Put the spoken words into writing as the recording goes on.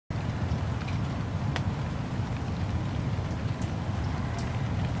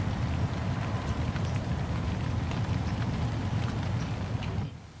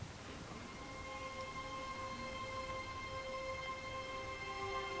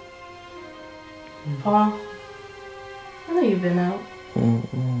Paul, I know you've been out.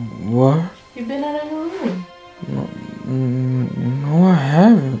 What? You've been out of your room. No, I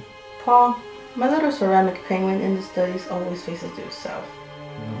haven't. Paul, my little ceramic penguin in the studies always faces due south.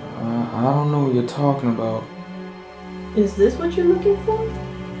 I don't know what you're talking about. Is this what you're looking for?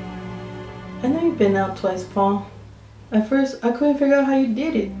 I know you've been out twice, Paul. At first, I couldn't figure out how you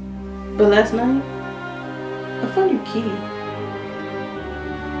did it. But last night, I found your key.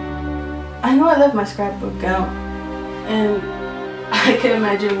 I know I left my scrapbook out, and I can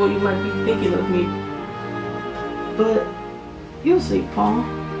imagine what you might be thinking of me. But you'll see, Paul.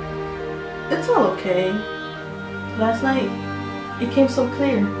 It's all okay. Last night, it came so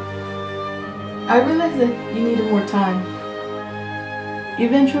clear. I realized that you needed more time.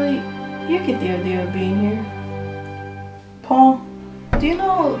 Eventually, you get the idea of being here. Paul, do you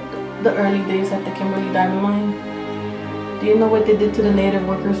know the early days at the Kimberly Diamond Mine? Do you know what they did to the native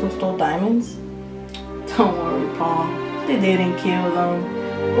workers who stole diamonds? Don't worry, Paul. They didn't kill them.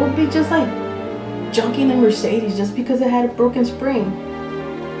 It would be just like junking a Mercedes just because it had a broken spring.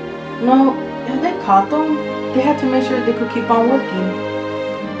 No, if they caught them, they had to make sure they could keep on working.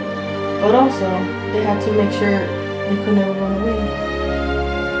 But also, they had to make sure they could never run away.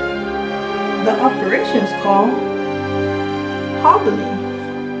 The operation's called Hobbling.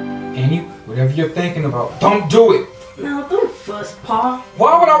 Annie, whatever you're thinking about, don't do it! Now, don't fuss, Paul.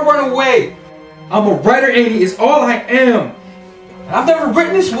 Why would I run away? I'm a writer, Annie, is all I am. And I've never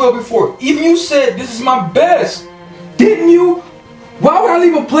written this well before. Even you said this is my best. Didn't you? Why would I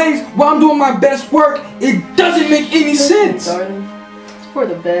leave a place while I'm doing my best work? It doesn't make any sense. Darling, it's for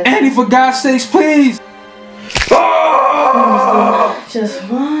the best. Annie, for God's sakes, please. Just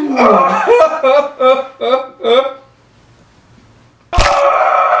one more.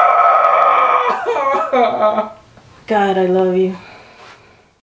 God, I love you.